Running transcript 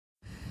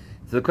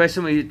So the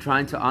question we're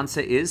trying to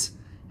answer is,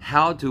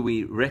 how do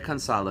we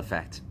reconcile the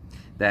fact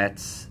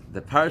that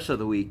the parasha of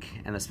the week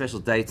and the special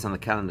dates on the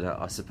calendar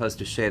are supposed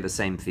to share the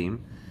same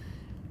theme?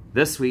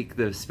 This week,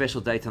 the special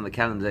date on the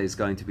calendar is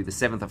going to be the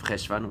 7th of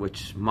Cheshvan,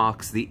 which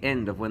marks the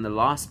end of when the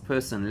last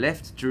person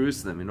left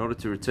Jerusalem in order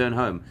to return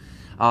home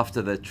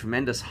after the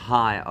tremendous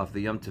high of the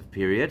Yom Tov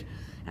period.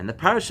 And the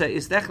parasha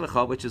is Lech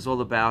Lecha, which is all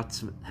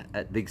about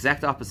the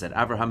exact opposite,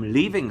 Abraham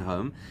leaving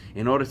home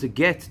in order to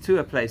get to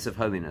a place of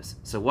holiness.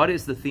 So what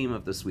is the theme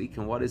of this week,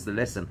 and what is the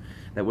lesson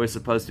that we're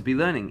supposed to be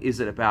learning? Is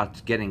it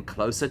about getting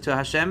closer to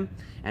Hashem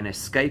and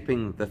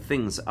escaping the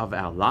things of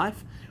our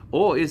life?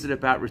 Or is it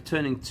about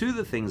returning to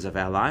the things of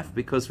our life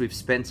because we've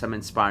spent some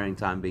inspiring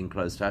time being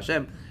close to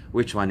Hashem?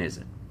 Which one is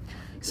it?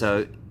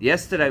 So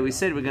yesterday we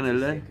said we're going to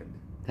learn.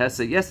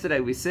 So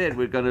yesterday we said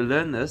we're going to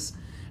learn this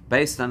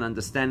based on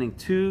understanding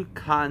two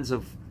kinds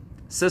of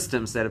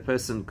systems that a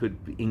person could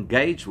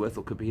engage with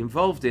or could be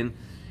involved in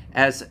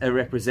as a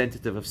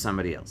representative of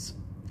somebody else.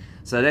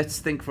 So let's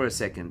think for a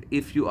second.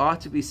 If you are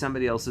to be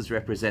somebody else's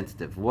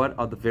representative, what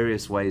are the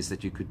various ways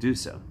that you could do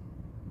so?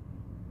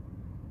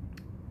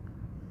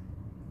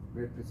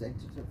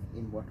 Representative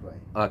in what way?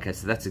 Okay,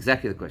 so that's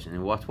exactly the question.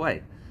 In what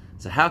way?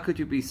 So how could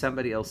you be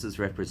somebody else's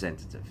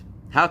representative?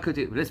 How could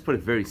you, let's put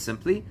it very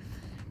simply,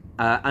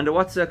 under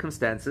what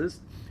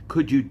circumstances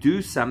could you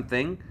do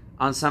something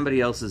on somebody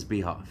else's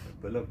behalf?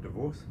 Bill of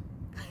divorce.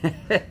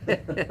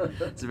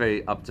 It's a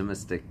very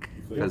optimistic.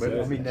 Yeah, but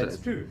I mean, that's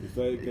true. If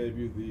they gave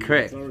you the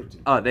correct authority.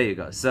 Oh, there you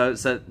go. So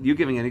you're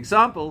giving an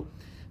example,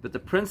 but the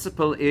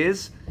principle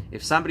is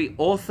if somebody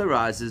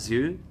authorizes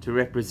you to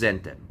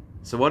represent them.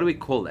 So what do we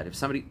call that? If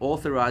somebody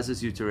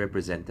authorizes you to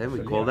represent them,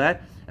 we call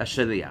that a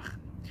shaliach,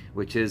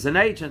 which is an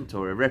agent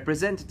or a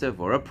representative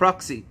or a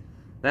proxy.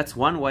 That's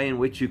one way in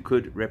which you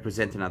could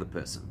represent another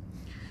person.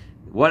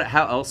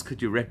 How else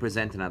could you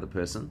represent another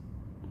person?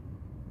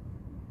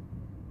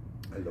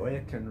 A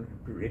lawyer can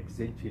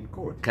represent you in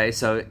court. Okay,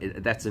 so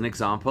that's an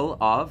example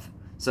of.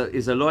 So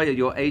is a lawyer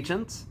your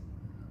agent,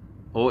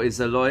 or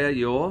is a lawyer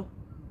your?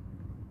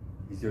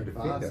 He's your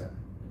defender.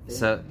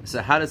 So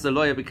how does the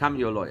lawyer become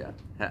your lawyer?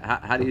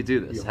 How do you do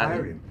this? You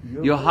hire him.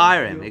 You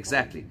hire him,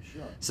 exactly.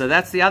 So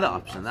that's the other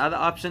option. The other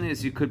option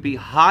is you could be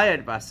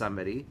hired by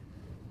somebody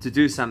to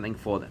do something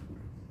for them.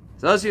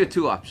 So those are your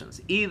two options.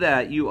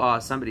 Either you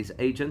are somebody's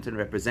agent and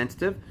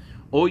representative,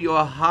 or you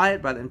are hired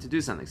by them to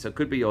do something. So it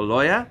could be your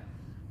lawyer,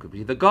 could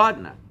be the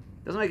gardener.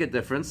 Doesn't make a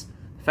difference.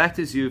 The fact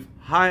is you've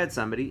hired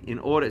somebody in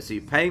order, so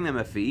you're paying them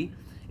a fee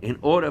in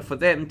order for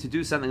them to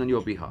do something on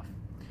your behalf.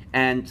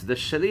 And the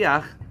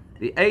shaliach,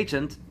 the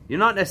agent, you're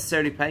not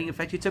necessarily paying. In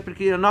fact, you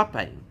typically are not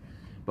paying.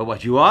 But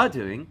what you are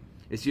doing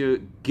is you're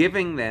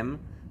giving them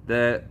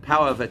the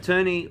power of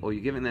attorney, or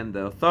you're giving them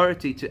the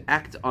authority to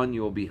act on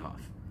your behalf.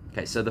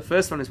 Okay, so the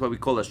first one is what we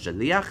call a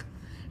shaliach.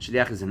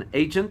 Shaliach is an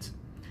agent.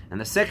 And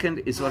the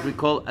second is what we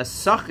call a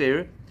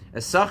sachir. A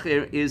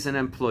sachir is an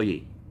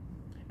employee.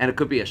 And it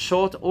could be a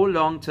short or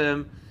long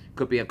term, it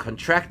could be a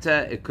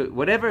contractor, it could,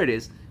 whatever it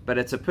is, but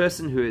it's a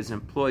person who is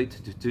employed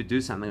to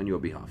do something on your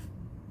behalf.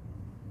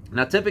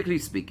 Now, typically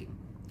speaking,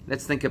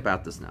 let's think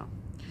about this now.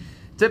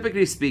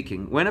 Typically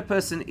speaking, when a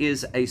person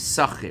is a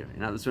sachir,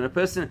 in other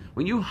words,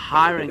 when you're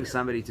hiring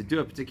somebody to do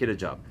a particular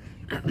job,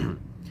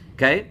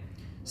 okay?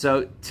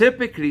 So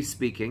typically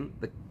speaking,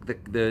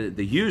 the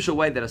usual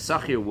way that a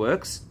sachir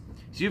works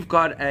is you've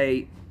got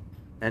an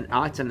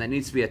item that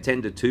needs to be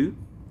attended to.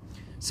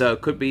 So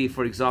it could be,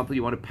 for example,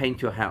 you want to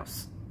paint your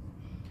house.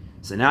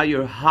 So now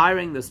you're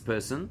hiring this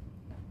person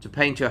to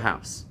paint your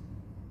house.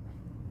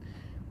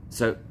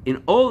 So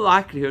in all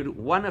likelihood,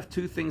 one of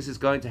two things is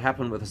going to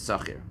happen with a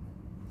sachir.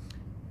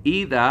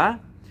 Either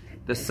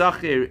the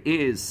sachir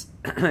is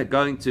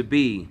going to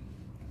be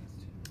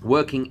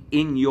working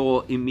in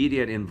your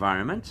immediate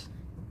environment,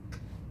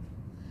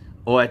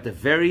 or at the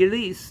very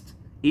least,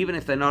 even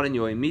if they're not in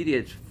your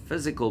immediate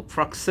physical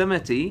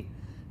proximity,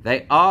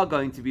 they are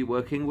going to be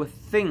working with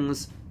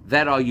things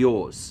that are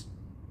yours.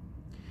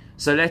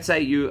 So let's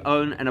say you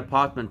own an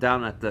apartment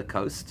down at the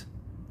coast,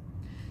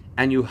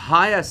 and you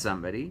hire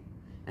somebody,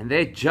 and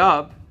their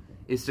job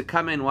is to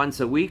come in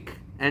once a week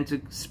and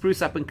to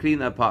spruce up and clean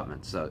the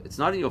apartment. So it's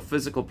not in your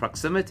physical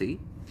proximity,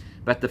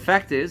 but the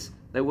fact is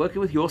they're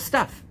working with your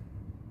stuff.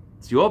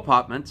 It's your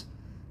apartment,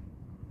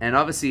 and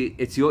obviously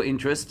it's your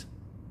interest,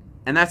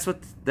 and that's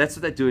what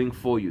they're doing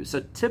for you.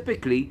 So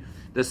typically,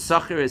 the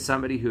sachir is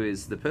somebody who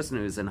is the person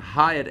who is a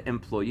hired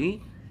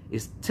employee,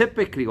 is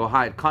typically, or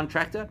hired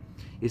contractor,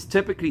 is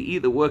typically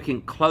either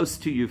working close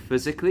to you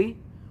physically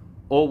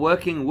or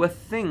working with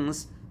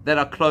things that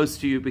are close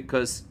to you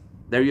because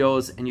they're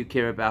yours and you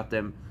care about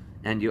them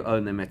and you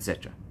own them,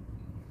 etc.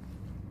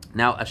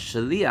 Now, a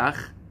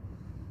shaliach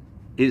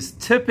is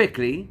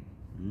typically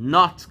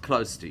not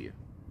close to you.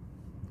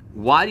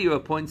 Why do you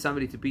appoint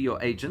somebody to be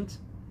your agent?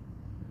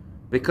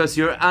 Because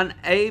you're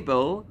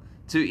unable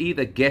to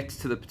either get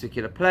to the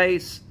particular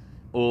place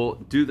or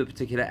do the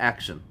particular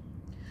action.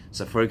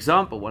 So, for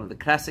example, one of the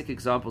classic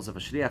examples of a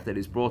shliach that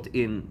is brought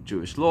in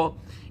Jewish law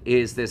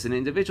is there's an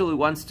individual who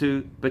wants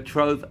to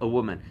betroth a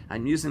woman.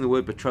 I'm using the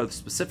word betroth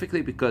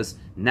specifically because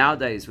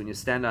nowadays when you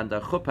stand under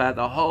a chuppah,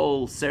 the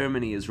whole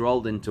ceremony is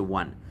rolled into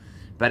one.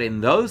 But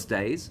in those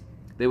days,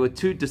 there were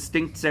two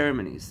distinct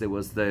ceremonies. There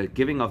was the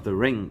giving of the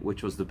ring,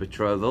 which was the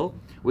betrothal,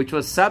 which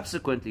was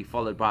subsequently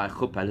followed by a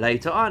chuppah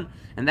later on,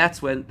 and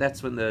that's when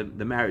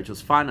the marriage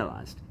was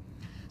finalized.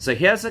 So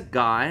here's a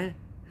guy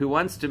who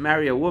wants to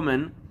marry a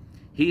woman.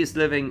 He is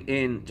living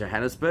in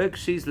Johannesburg,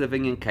 she's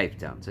living in Cape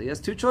Town. So he has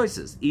two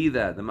choices.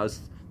 Either the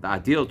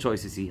ideal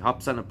choice is he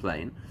hops on a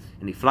plane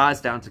and he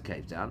flies down to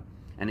Cape Town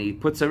and he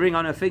puts a ring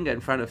on her finger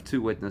in front of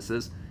two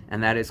witnesses,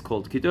 and that is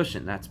called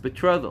kiddushin, that's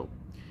betrothal.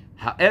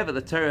 However,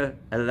 the Torah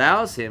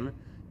allows him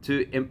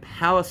to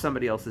empower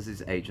somebody else as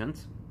his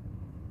agent.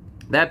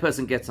 That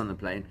person gets on the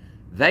plane,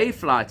 they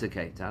fly to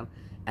Cape Town,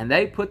 and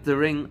they put the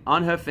ring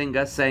on her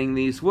finger saying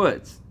these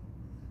words: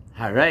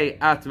 Harei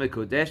at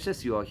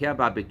mekudeshes, you are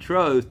hereby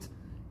betrothed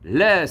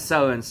le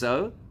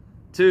so-and-so,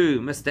 to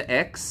Mr.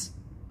 X,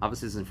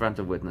 obviously is in front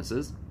of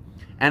witnesses.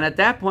 And at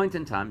that point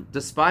in time,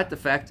 despite the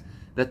fact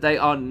that they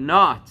are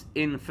not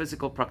in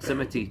physical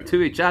proximity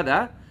to each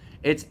other,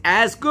 it's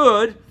as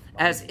good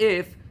as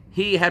if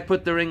he had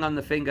put the ring on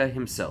the finger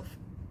himself.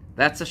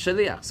 That's a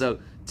shaliach. So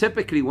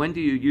typically, when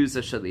do you use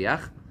a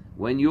shaliach?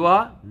 When you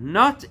are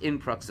not in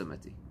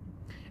proximity.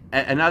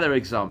 Another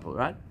example,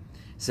 right?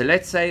 So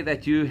let's say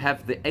that you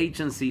have the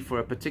agency for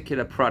a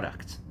particular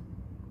product.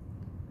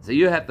 So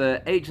you have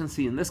the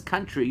agency in this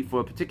country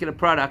for a particular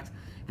product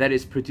that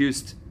is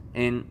produced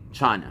in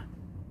China.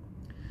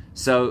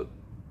 So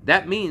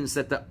that means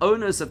that the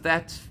owners of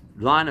that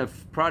line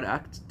of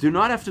product do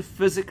not have to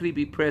physically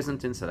be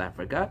present in South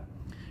Africa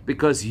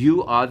because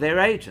you are their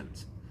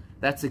agent.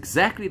 That's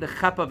exactly the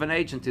chap of an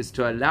agent, is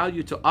to allow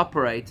you to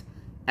operate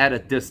at a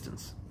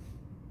distance.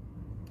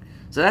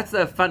 So that's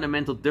the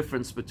fundamental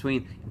difference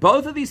between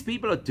both of these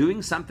people are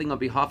doing something on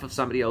behalf of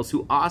somebody else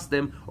who asked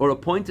them or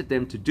appointed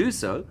them to do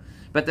so,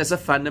 but there's a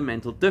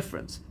fundamental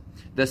difference.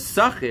 The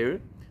sachir,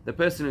 the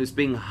person who's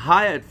being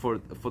hired for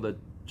the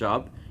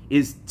job,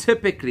 is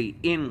typically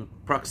in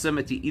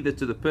proximity either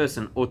to the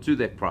person or to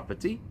their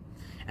property,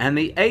 and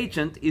the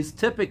agent is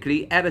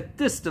typically at a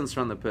distance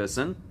from the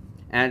person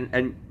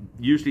and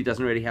usually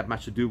doesn't really have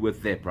much to do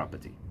with their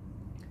property.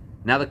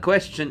 Now the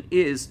question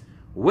is,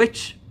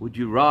 which would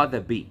you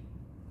rather be?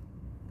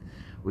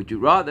 Would you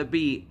rather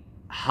be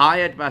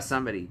hired by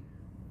somebody,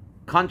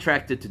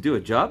 contracted to do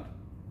a job,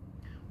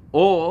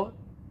 or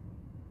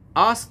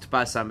asked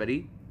by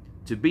somebody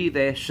to be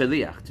their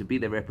shaliach, to be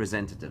their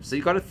representative? So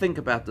you've got to think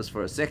about this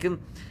for a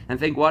second and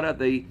think, what are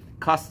the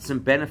costs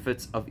and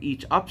benefits of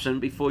each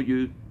option before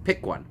you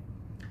pick one.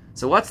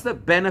 So what's the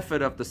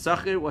benefit of the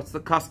sachir? What's the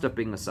cost of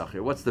being a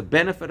sachir? What's the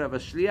benefit of a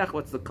shliach?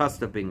 What's the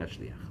cost of being a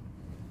shliach?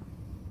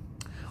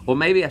 Or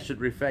maybe I should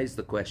rephrase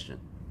the question.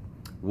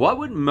 What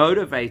would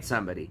motivate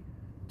somebody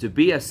to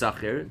be a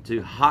sachir,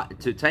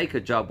 to take a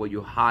job where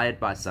you're hired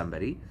by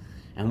somebody?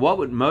 And what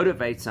would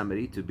motivate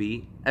somebody to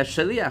be a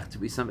shaliach, to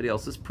be somebody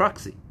else's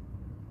proxy?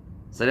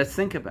 So let's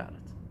think about it.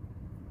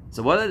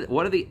 So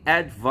what are the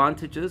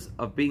advantages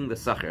of being the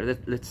sachir?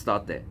 Let's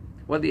start there.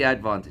 What are the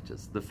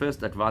advantages? The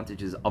first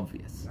advantage is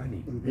obvious.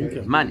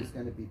 Money. Is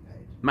going to be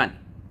paid. Money.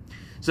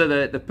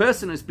 So the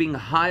person who's being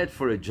hired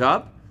for a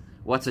job,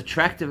 what's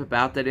attractive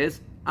about that is,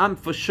 I'm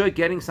for sure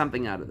getting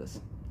something out of this.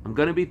 I'm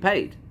going to be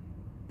paid.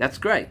 That's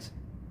great.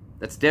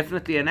 That's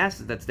definitely an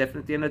asset. That's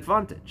definitely an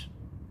advantage.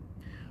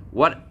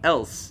 What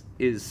else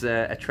is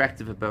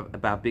attractive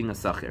about being a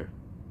sachir?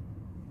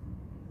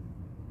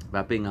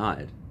 About being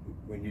hired?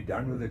 When you're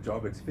done with the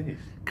job, it's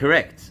finished.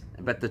 Correct.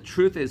 But the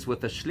truth is,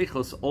 with the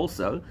shlichus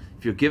also,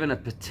 if you're given a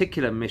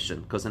particular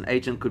mission, because an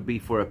agent could be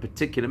for a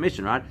particular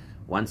mission, right?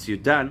 Once you're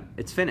done,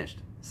 it's finished.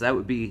 So that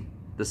would be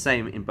the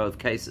same in both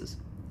cases.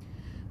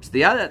 So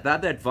the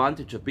other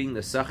advantage of being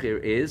the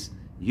sachir is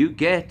you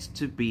get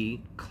to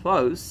be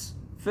close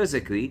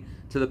physically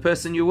to the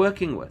person you're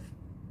working with.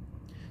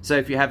 So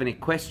if you have any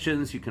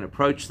questions, you can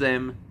approach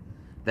them.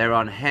 They're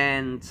on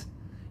hand.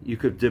 You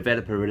could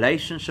develop a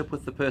relationship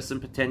with the person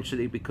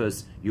potentially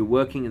because you're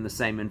working in the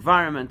same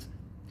environment.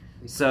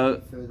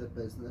 So further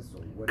business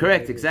or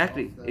correct,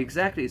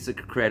 exactly. So it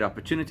could create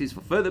opportunities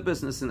for further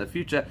business in the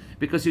future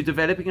because you're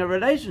developing a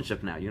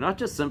relationship now. You're not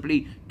just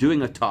simply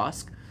doing a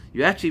task.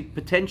 You're actually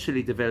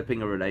potentially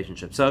developing a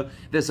relationship. So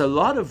there's a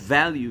lot of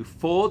value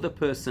for the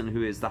person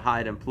who is the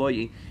hired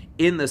employee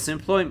in this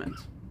employment.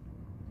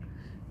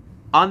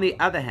 On the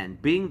other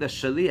hand, being the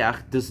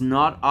shaliach does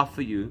not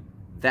offer you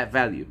that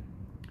value.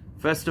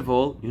 First of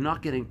all, you're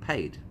not getting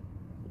paid.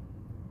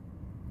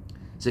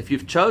 So if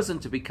you've chosen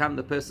to become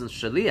the person's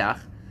shaliach,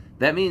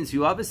 that means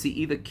you obviously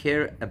either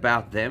care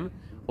about them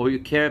or you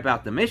care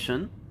about the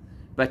mission,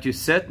 but you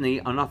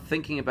certainly are not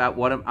thinking about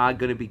what am I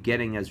going to be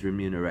getting as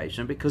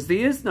remuneration, because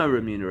there is no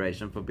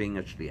remuneration for being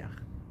a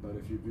shliach. But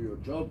if you do your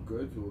job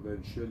good, well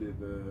then surely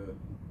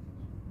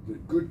the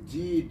good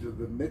deed,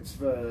 the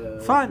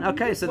mitzvah. Fine,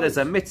 okay, so there's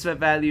a mitzvah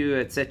value,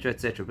 etc.,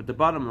 etc. But the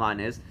bottom line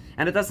is,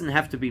 and it doesn't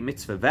have to be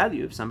mitzvah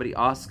value. If somebody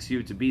asks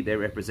you to be their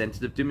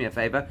representative, do me a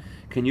favor,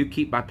 can you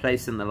keep my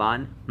place in the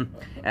line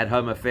at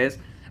Home Affairs,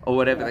 or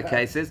whatever the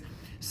case is?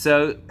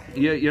 So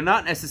you're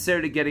not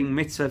necessarily getting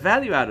mitzvah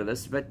value out of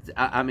this, but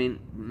I mean,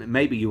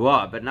 maybe you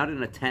are, but not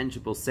in a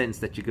tangible sense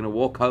that you're going to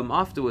walk home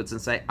afterwards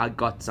and say, I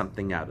got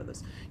something out of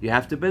this. You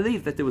have to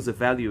believe that there was a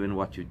value in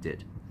what you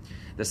did.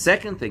 The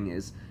second thing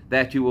is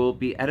that you will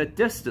be at a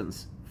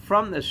distance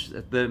from the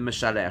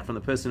Meshalech, from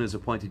the person who's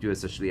appointed you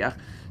as a Shliach.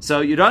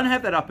 So you don't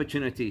have that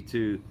opportunity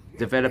to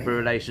develop a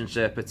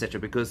relationship, etc.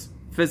 Because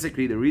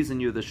physically the reason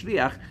you're the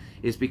Shliach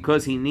is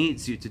because he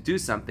needs you to do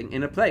something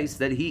in a place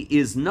that he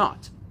is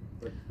not.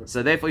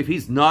 So therefore, if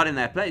he's not in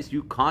that place,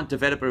 you can't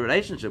develop a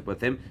relationship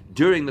with him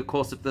during the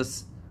course of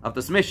this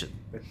mission.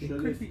 But it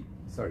could be.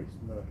 Sorry,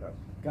 no,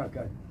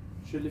 go.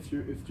 Shall if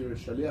you're a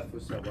shaliach for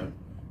someone,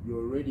 you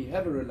already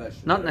have a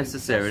relationship. Not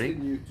necessarily.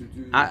 You to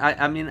do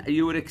I mean,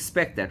 you would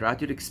expect that,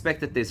 right? You'd expect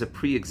that there's a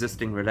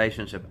pre-existing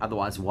relationship.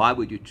 Otherwise, why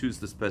would you choose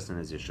this person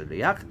as your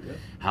shaliach? Yeah.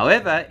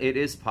 However, it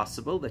is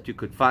possible that you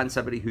could find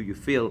somebody who you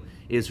feel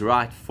is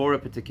right for a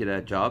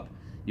particular job.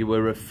 You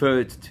were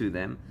referred to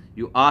them.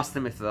 You ask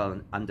them if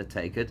they'll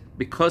undertake it.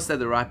 Because they're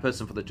the right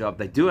person for the job,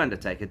 they do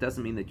undertake it.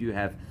 Doesn't mean that you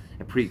have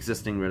a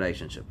pre-existing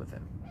relationship with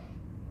them.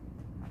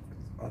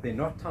 Are there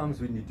not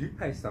times when you do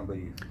pay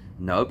somebody?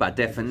 No, by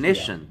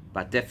definition,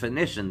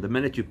 the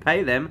minute you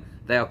pay them,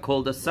 they are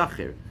called a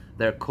sachir.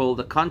 They're called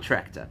a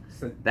contractor.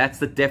 So that's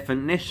the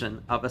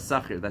definition of a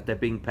sachir, that they're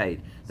being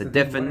paid. The So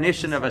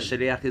definition of a then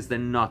shaliach is they're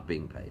not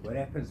being paid. What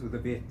happens with a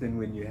vet then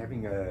when you're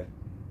having a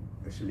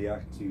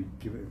shaliach to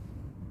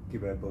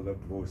give a bill of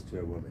divorce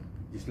to a woman?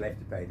 You still have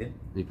to pay them?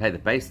 You pay the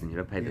beis din, you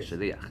don't pay Yes. the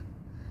shaliach.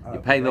 Oh,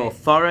 You're paying the right.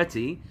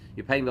 authority.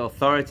 You're paying the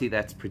authority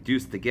that's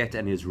produced the get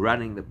and is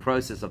running the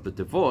process of the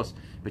divorce,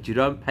 but you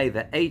don't pay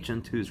the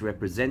agent who's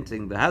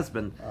representing the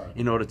husband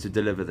in order to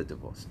deliver the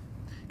divorce.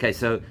 Okay,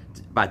 so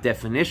by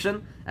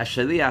definition, a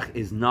shaliach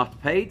is not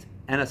paid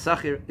and a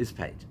sachir is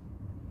paid.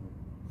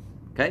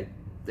 Okay?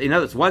 In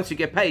other words, once you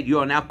get paid, you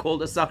are now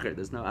called a sachir.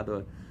 There's no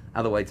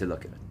other way to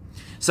look at it.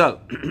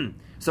 So,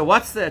 so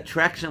what's the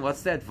attraction?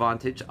 What's the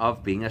advantage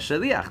of being a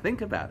shaliach?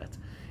 Think about it.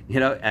 You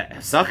know, a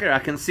sachir, I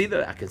can see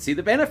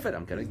the benefit.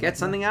 I'm going to get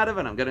something out of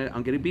it. I'm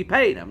going to be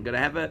paid. I'm going to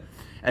have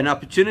an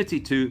opportunity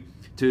to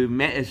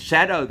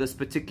shadow this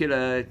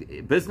particular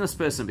business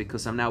person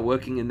because I'm now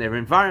working in their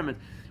environment.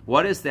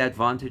 What is the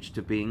advantage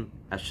to being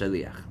a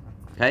shaliach?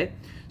 Okay,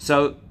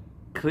 so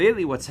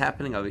clearly what's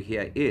happening over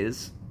here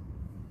is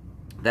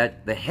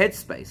that the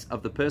headspace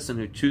of the person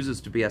who chooses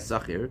to be a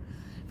sachir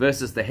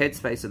versus the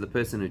headspace of the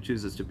person who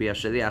chooses to be a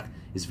shaliach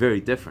is very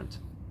different.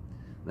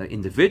 The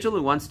individual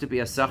who wants to be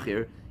a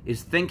sachir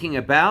is thinking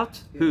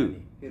about who?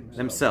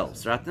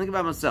 Themselves, right? Think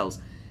about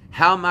themselves.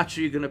 How much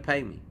are you going to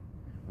pay me?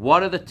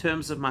 What are the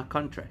terms of my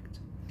contract?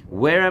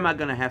 Where am I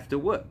going to have to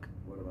work?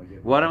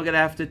 What am I going to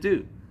have to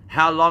do?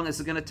 How long is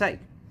it going to take?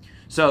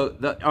 So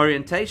the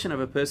orientation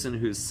of a person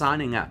who's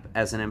signing up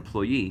as an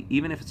employee,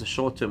 even if it's a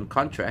short-term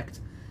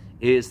contract,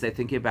 is they're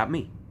thinking about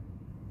me.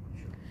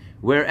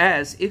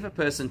 Whereas if a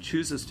person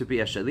chooses to be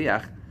a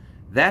shaliach,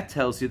 that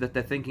tells you that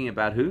they're thinking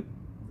about who?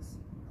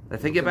 They're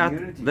thinking about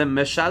the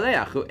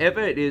Meshalech, whoever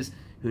it is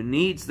who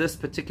needs this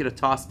particular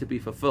task to be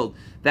fulfilled.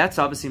 That's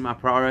obviously my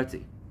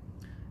priority.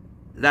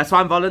 That's why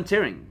I'm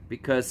volunteering,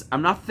 because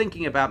I'm not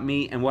thinking about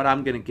me and what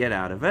I'm going to get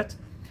out of it.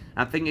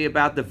 I'm thinking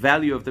about the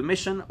value of the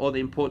mission or the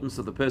importance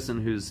of the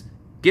person who's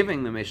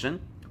giving the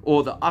mission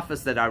or the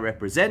office that I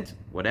represent,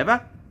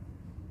 whatever.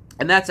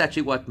 And that's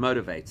actually what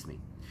motivates me.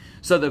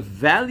 So the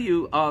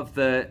value of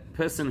the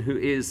person who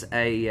is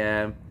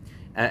a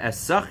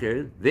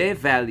sachir, their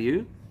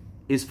value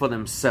is for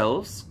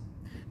themselves.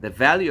 The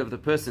value of the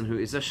person who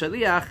is a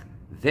shaliach,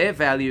 their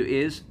value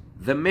is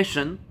the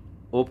mission,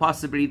 or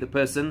possibly the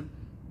person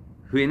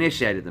who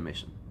initiated the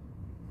mission.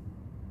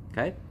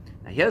 Okay?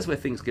 Now here's where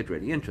things get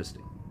really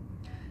interesting.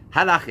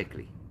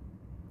 Halachically,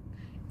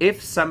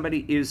 if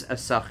somebody is a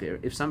sachir,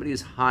 if somebody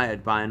is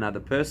hired by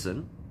another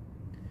person,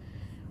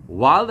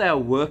 while they are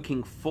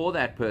working for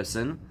that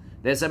person,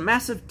 there's a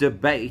massive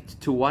debate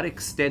to what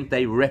extent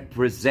they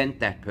represent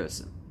that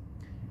person.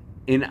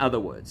 In other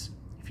words,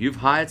 if you've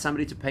hired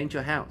somebody to paint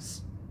your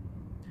house,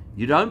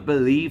 you don't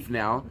believe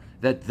now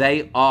that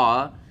they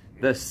are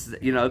this,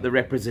 the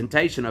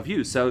representation of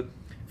you. So,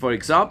 for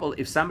example,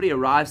 if somebody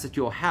arrives at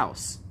your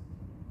house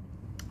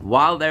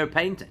while they're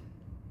painting,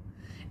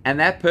 and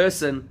that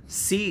person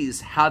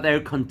sees how they're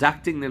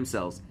conducting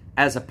themselves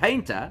as a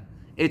painter,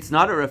 it's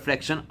not a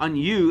reflection on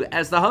you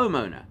as the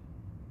homeowner.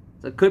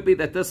 So it could be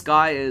that this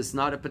guy is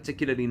not a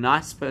particularly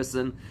nice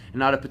person, and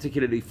not a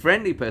particularly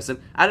friendly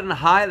person. I didn't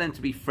hire them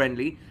to be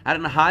friendly. I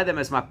didn't hire them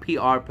as my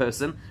PR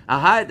person. I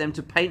hired them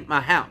to paint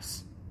my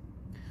house.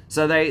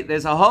 So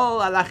there's a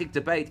whole halachic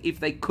debate if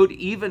they could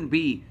even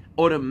be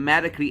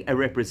automatically a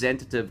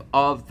representative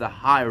of the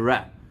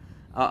hirer,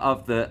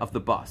 of the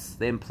boss,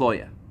 the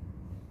employer.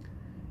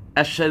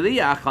 A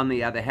shaliach, on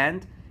the other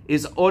hand,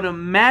 is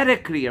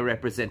automatically a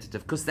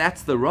representative because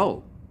that's the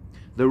role.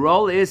 The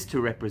role is to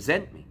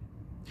represent me.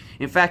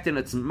 In fact, in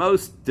its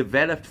most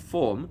developed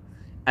form,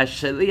 a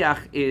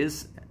shaliach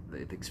is,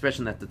 the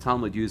expression that the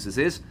Talmud uses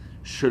is,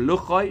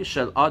 shaluchoi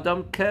shel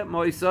adam ke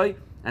moisoi,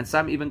 and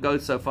some even go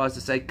so far as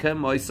to say ke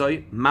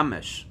moisoi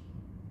mamash.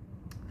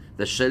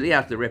 The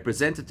shaliach, the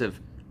representative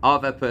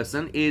of a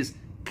person, is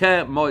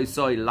ke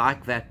moisoi,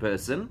 like that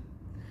person,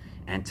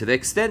 and to the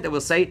extent that we'll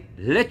say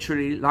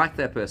literally like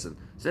that person.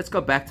 So let's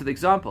go back to the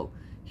example.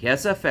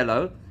 Here's a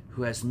fellow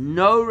who has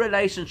no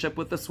relationship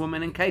with this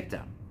woman in Cape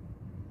Town,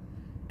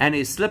 and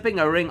is slipping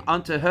a ring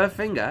onto her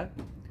finger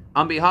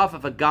on behalf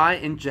of a guy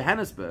in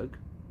Johannesburg.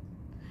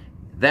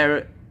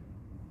 They're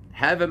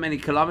however many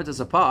kilometers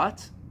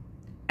apart,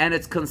 and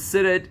it's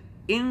considered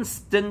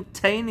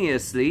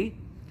instantaneously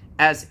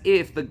as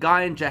if the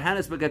guy in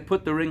Johannesburg had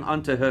put the ring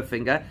onto her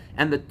finger,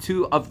 and the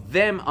two of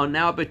them are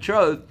now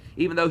betrothed,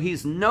 even though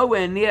he's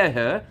nowhere near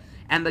her,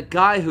 and the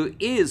guy who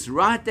is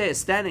right there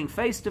standing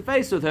face to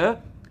face with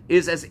her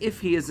is as if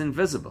he is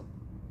invisible.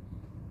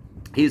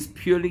 He's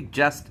purely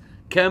just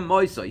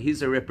kemoisoi.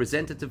 He's a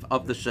representative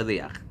of the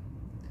shaliach.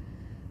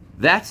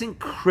 That's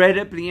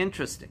incredibly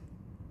interesting,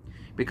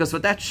 because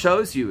what that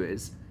shows you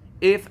is,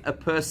 if a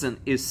person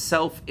is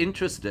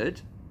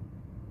self-interested,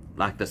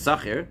 like the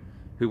sachir,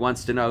 who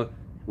wants to know,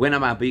 when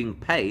am I being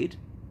paid,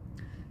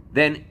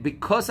 then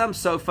because I'm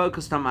so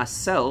focused on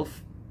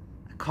myself,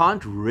 I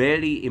can't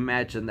really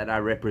imagine that I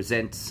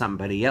represent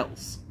somebody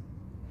else.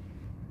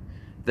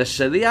 The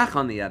shaliach,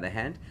 on the other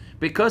hand,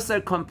 because they're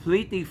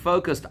completely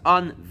focused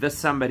on the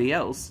somebody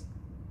else,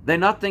 they're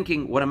not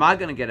thinking, what am I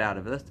going to get out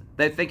of this?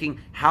 They're thinking,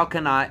 how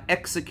can I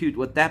execute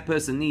what that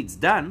person needs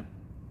done?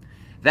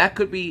 That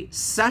could be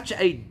such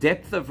a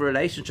depth of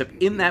relationship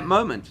in that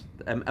moment.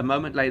 A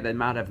moment later, they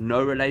might have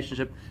no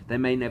relationship. They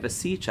may never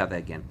see each other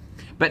again.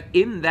 But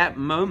in that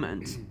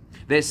moment,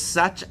 there's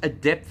such a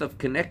depth of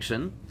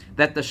connection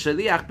that the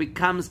shaliach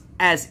becomes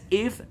as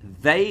if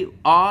they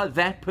are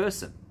that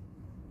person.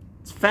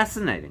 It's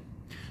fascinating.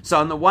 So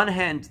on the one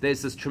hand,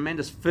 there's this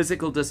tremendous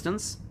physical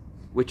distance,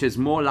 which is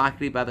more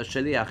likely by the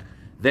shaliach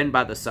than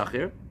by the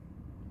sachir.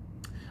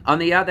 On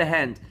the other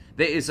hand,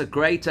 there is a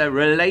greater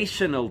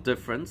relational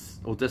difference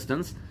or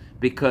distance,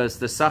 because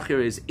the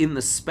sachir is in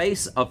the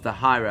space of the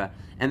hira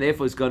and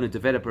therefore is going to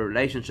develop a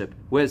relationship,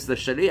 whereas the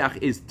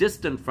shaliach is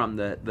distant from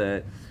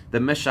the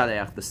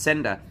mishaleach, the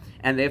sender,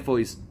 and therefore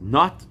is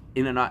not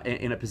in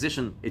a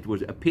position, it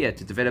would appear,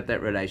 to develop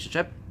that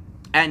relationship.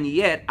 And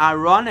yet,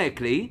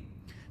 ironically,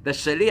 the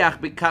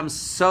shaliach becomes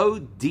so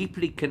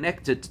deeply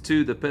connected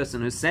to the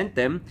person who sent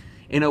them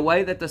in a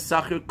way that the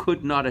sachir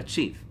could not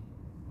achieve.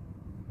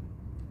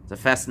 It's a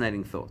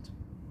fascinating thought.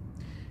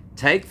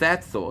 Take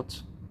that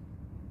thought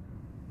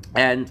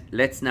and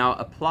let's now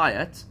apply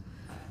it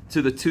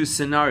to the two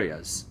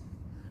scenarios.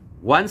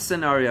 One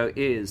scenario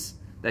is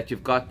that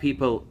you've got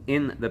people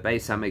in the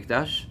Beis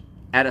HaMikdash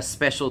at a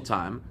special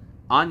time,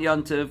 on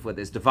Yom Tov, where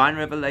there's divine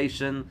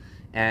revelation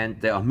and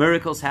there are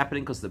miracles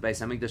happening, because the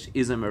Beis HaMikdash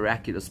is a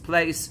miraculous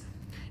place,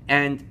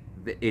 and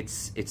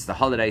it's the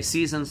holiday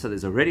season, so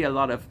there's already a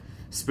lot of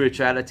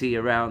spirituality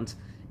around,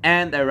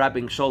 and they're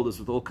rubbing shoulders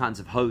with all kinds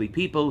of holy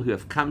people who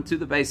have come to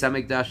the Beis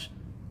HaMikdash.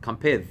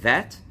 Compare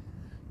that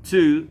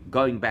to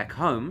going back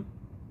home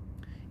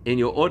in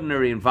your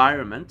ordinary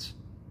environment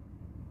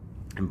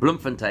in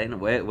Bloemfontein,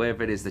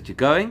 wherever it is that you're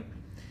going,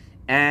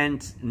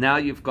 and now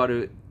you've got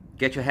to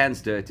get your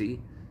hands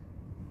dirty,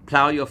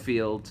 plow your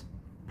field,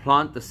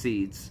 plant the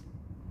seeds.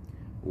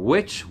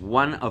 Which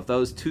one of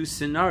those two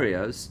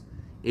scenarios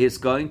is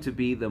going to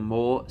be the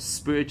more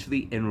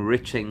spiritually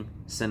enriching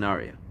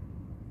scenario?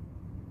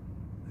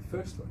 The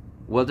first one.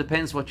 Well, it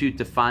depends what you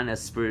define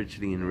as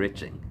spiritually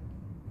enriching.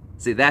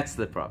 See, that's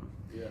the problem.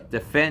 Yeah.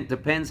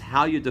 Depends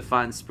how you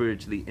define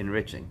spiritually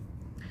enriching.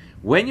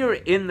 When you're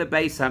in the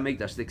Beis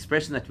HaMikdash, the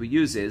expression that we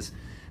use is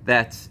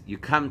that you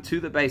come to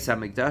the Beis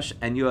HaMikdash,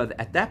 and you are,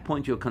 at that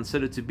point, you're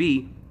considered to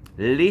be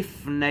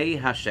Lifnei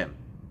Hashem.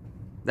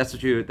 That's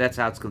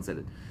how it's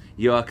considered.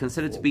 You are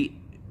considered to be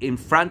in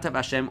front of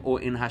Hashem,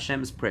 or in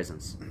Hashem's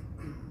presence.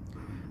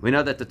 We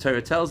know that the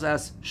Torah tells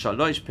us,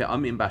 Shalosh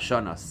pe'amim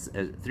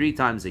b'shana, 3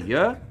 times a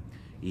year,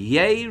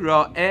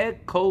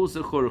 Yeira'eh kol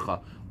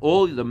zechurcha,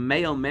 all the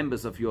male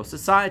members of your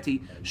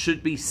society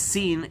should be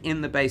seen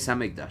in the Beis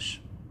HaMikdash.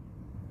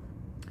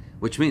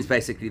 Which means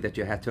basically that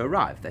you had to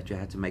arrive, that you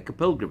had to make a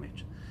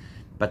pilgrimage.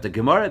 But the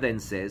Gemara then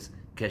says,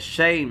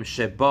 Keshem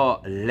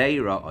sheba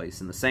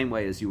leira'os, in the same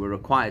way as you were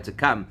required to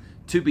come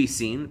to be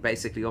seen,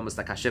 basically almost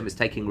like Hashem is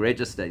taking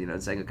register,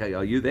 and saying, okay,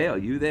 are you there, are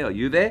you there, are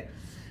you there?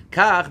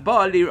 Kach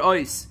ba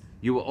lir'os,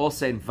 you were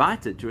also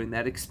invited during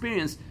that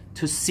experience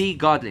to see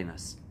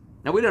godliness.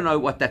 Now, we don't know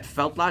what that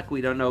felt like,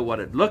 we don't know what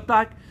it looked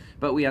like,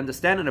 but we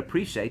understand and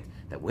appreciate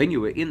that when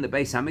you were in the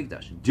Beis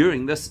HaMikdash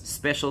during this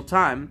special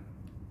time,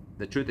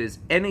 the truth is,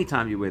 any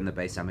time you were in the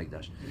Beis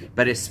HaMikdash,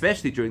 but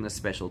especially during this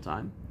special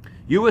time,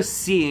 you were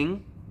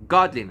seeing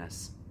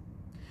godliness.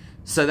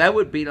 So that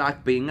would be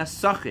like being a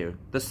sachir.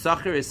 The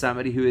sachir is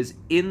somebody who is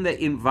in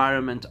the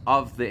environment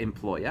of the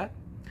employer.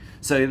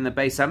 So in the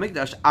Beis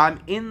HaMikdash,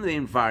 I'm in the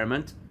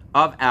environment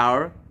of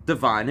our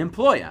divine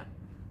employer.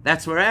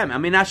 That's where I am.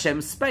 I'm in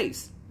Hashem's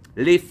space.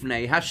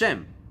 Lifnei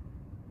Hashem.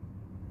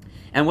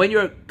 And when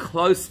you're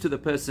close to the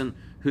person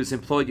who's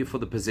employed you for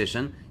the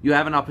position, you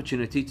have an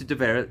opportunity to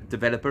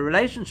develop a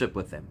relationship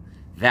with them.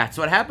 That's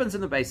what happens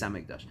in the Beis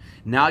HaMikdash.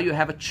 Now you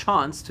have a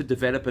chance to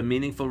develop a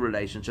meaningful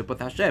relationship with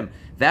Hashem.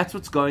 That's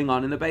what's going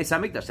on in the Beis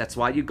HaMikdash. That's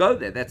why you go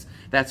there.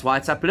 That's why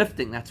it's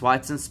uplifting. That's why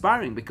it's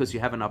inspiring, because you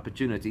have an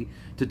opportunity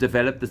to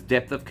develop this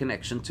depth of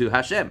connection to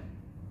Hashem.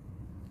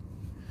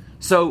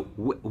 So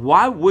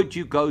why would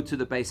you go to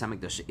the Beis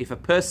HaMikdash? If a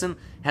person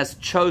has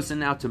chosen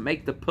now to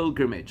make the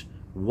pilgrimage,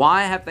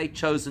 why have they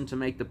chosen to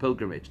make the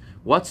pilgrimage?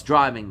 What's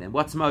driving them?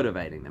 What's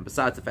motivating them?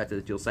 Besides the fact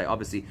that you'll say,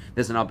 obviously,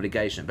 there's an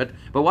obligation. But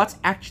what's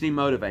actually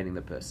motivating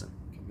the person?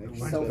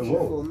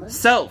 Self-fulfillment.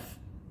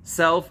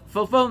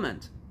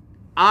 Self-fulfillment.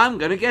 I'm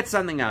going to get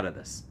something out of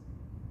this.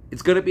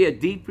 It's going to be a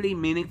deeply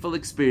meaningful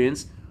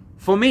experience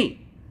for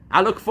me.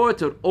 I look forward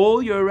to it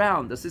all year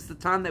round. This is the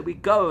time that we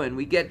go and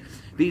we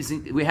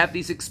have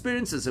these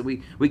experiences, and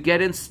we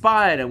get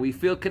inspired and we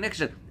feel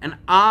connection. And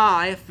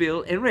I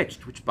feel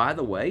enriched, which, by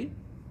the way,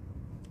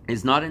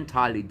 is not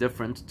entirely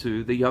different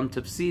to the Yom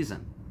Tov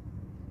season.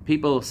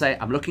 People say,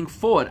 I'm looking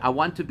forward. I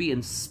want to be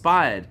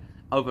inspired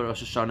over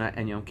Rosh Hashanah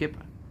and Yom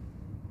Kippur.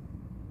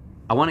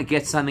 I want to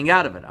get something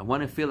out of it. I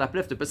want to feel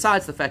uplifted.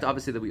 Besides the fact,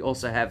 obviously, that we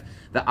also have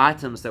the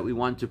items that we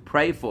want to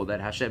pray for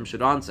that Hashem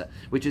should answer,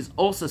 which is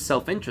also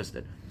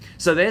self-interested.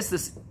 So there's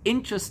this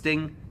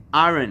interesting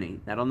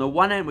irony that on the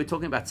one hand, we're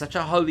talking about such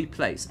a holy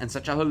place and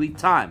such a holy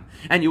time,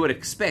 and you would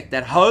expect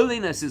that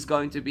holiness is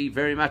going to be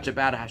very much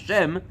about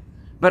Hashem,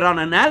 but on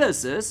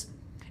analysis,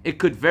 it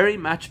could very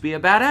much be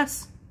about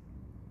us.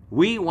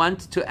 We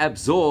want to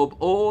absorb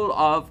all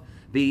of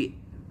the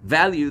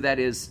value that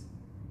is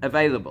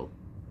available.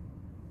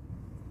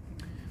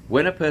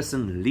 When a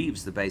person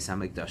leaves the Beis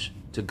HaMikdash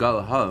to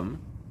go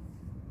home,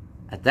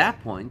 at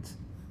that point,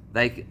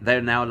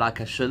 they're now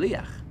like a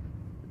shaliach.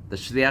 The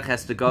shaliach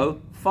has to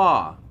go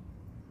far,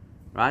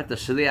 right? The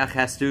shaliach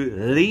has to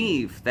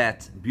leave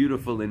that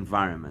beautiful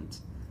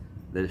environment.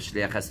 The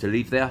shaliach has to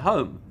leave their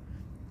home.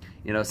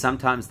 You know,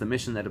 sometimes the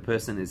mission that a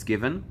person is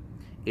given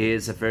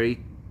is a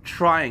very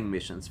trying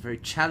mission. It's a very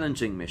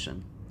challenging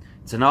mission.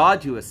 It's an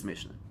arduous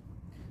mission.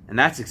 And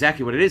that's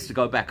exactly what it is to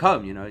go back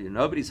home. You know,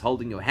 nobody's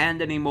holding your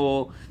hand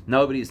anymore.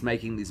 Nobody's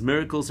making these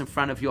miracles in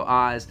front of your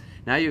eyes.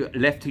 Now you're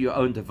left to your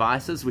own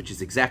devices, which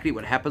is exactly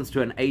what happens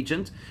to an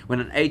agent. When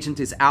an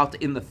agent is out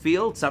in the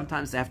field,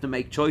 sometimes they have to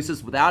make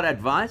choices without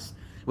advice,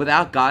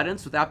 without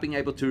guidance, without being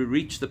able to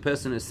reach the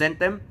person who sent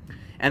them.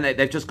 And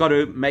they've just got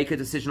to make a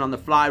decision on the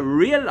fly,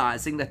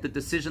 realizing that the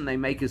decision they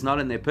make is not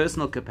in their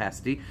personal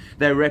capacity.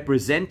 They're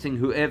representing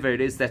whoever it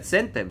is that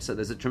sent them. So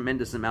there's a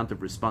tremendous amount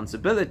of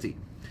responsibility.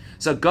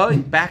 So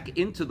going back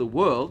into the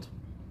world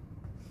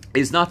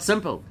is not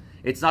simple.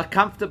 It's not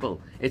comfortable.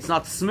 It's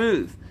not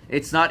smooth.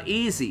 It's not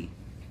easy.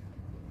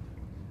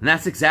 And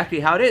that's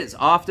exactly how it is.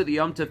 After the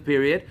Yom Tov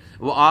period,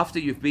 or after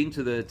you've been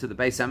to the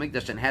Beis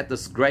HaMikdash and had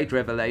this great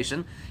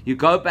revelation, you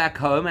go back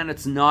home and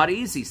it's not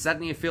easy.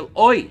 Suddenly you feel,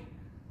 oi,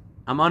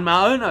 I'm on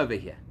my own over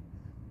here.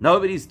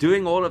 Nobody's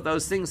doing all of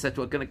those things that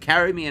were going to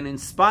carry me and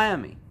inspire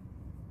me.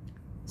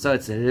 So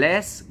it's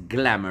less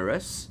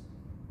glamorous.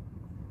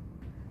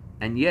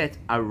 And yet,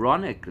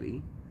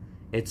 ironically,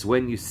 it's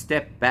when you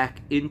step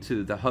back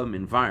into the home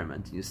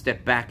environment, you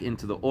step back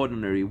into the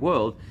ordinary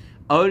world,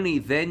 only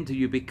then do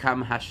you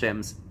become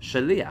Hashem's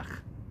shaliach.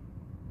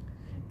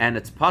 And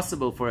it's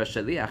possible for a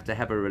shaliach to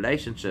have a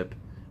relationship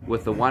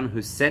with the one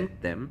who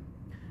sent them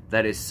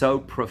that is so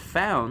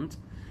profound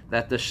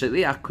that the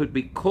shaliach could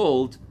be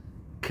called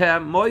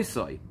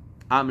Kemoisoi.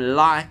 I'm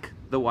like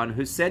the one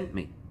who sent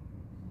me.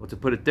 Or to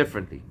put it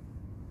differently,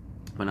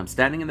 when I'm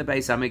standing in the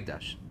Beis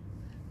HaMikdash,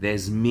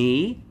 there's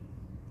me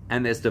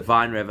and there's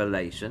divine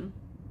revelation,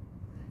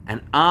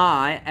 and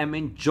I am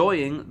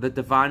enjoying the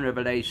divine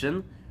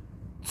revelation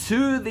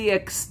to the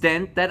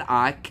extent that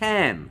I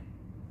can.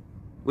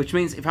 Which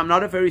means if I'm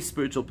not a very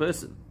spiritual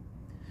person,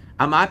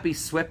 I might be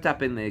swept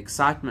up in the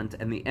excitement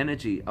and the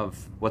energy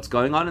of what's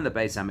going on in the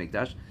Beis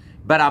HaMikdash,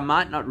 but I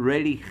might not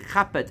really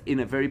chap it in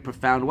a very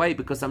profound way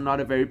because I'm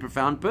not a very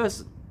profound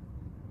person.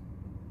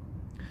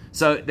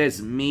 So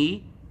there's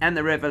me and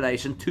the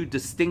revelation, two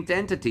distinct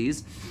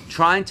entities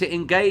trying to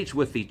engage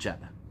with each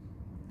other.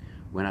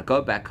 When I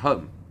go back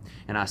home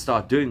and I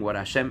start doing what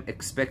Hashem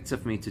expects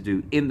of me to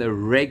do in the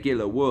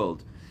regular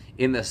world,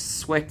 in the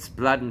sweat,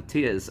 blood and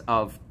tears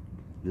of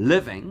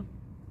living,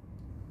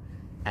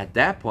 at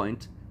that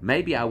point,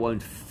 maybe I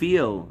won't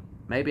feel,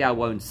 maybe I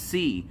won't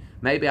see,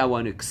 maybe I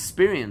won't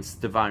experience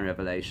divine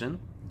revelation,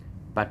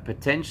 but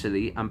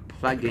potentially I'm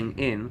plugging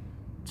in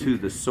to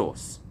the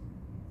source.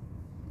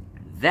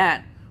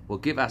 That will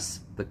give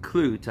us the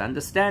clue to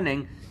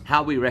understanding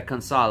how we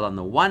reconcile, on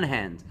the one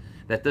hand,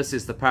 that this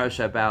is the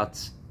parasha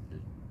about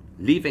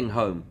leaving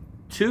home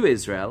to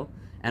Israel,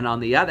 and on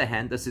the other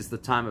hand, this is the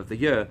time of the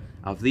year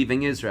of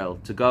leaving Israel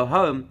to go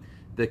home.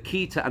 The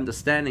key to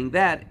understanding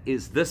that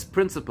is this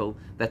principle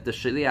that the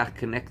shaliach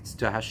connects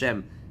to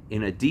Hashem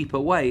in a deeper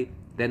way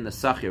then the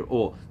sachir,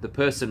 or the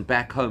person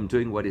back home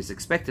doing what is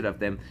expected of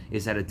them,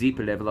 is at a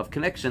deeper level of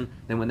connection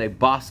than when they're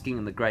basking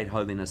in the great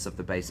holiness of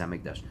the Beis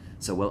HaMikdash.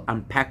 So we'll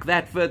unpack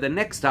that further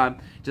next time,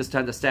 just to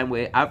understand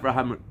where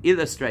Abraham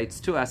illustrates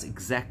to us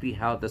exactly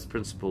how this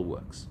principle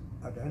works.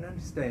 I don't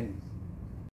understand